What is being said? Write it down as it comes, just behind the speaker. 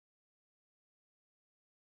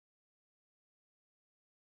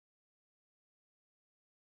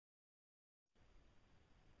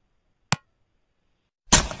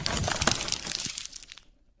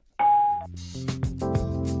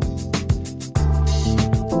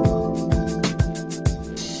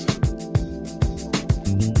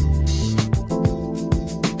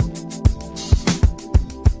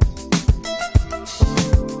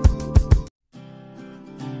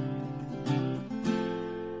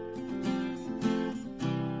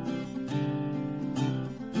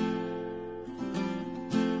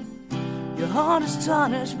heart is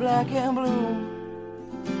tarnished black and blue.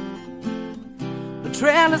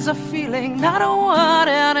 Betrayal is a feeling, not a word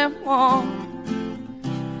anymore.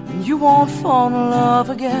 And you won't fall in love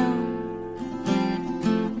again.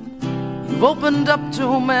 You've opened up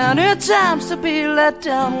too many times to be let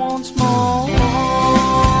down once more.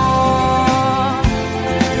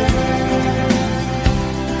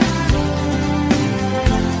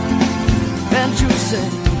 And you say,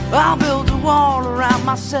 I'll build a wall around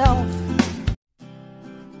myself.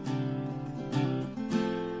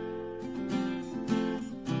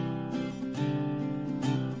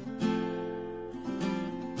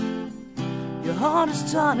 Your heart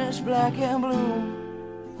is tarnished black and blue.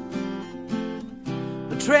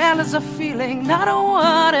 Betrayal is a feeling, not a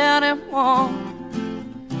word anymore.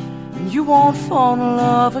 And you won't fall in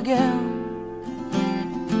love again.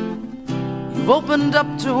 You've opened up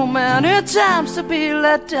too many times to be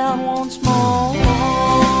let down once more.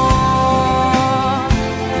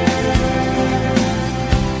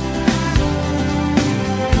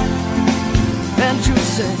 And you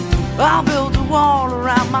say, I'll build a wall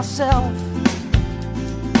around myself.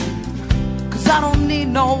 'Cause I don't need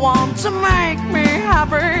no one to make me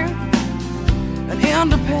happy. And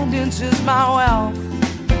independence is my wealth.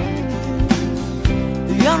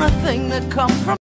 The only thing that comes from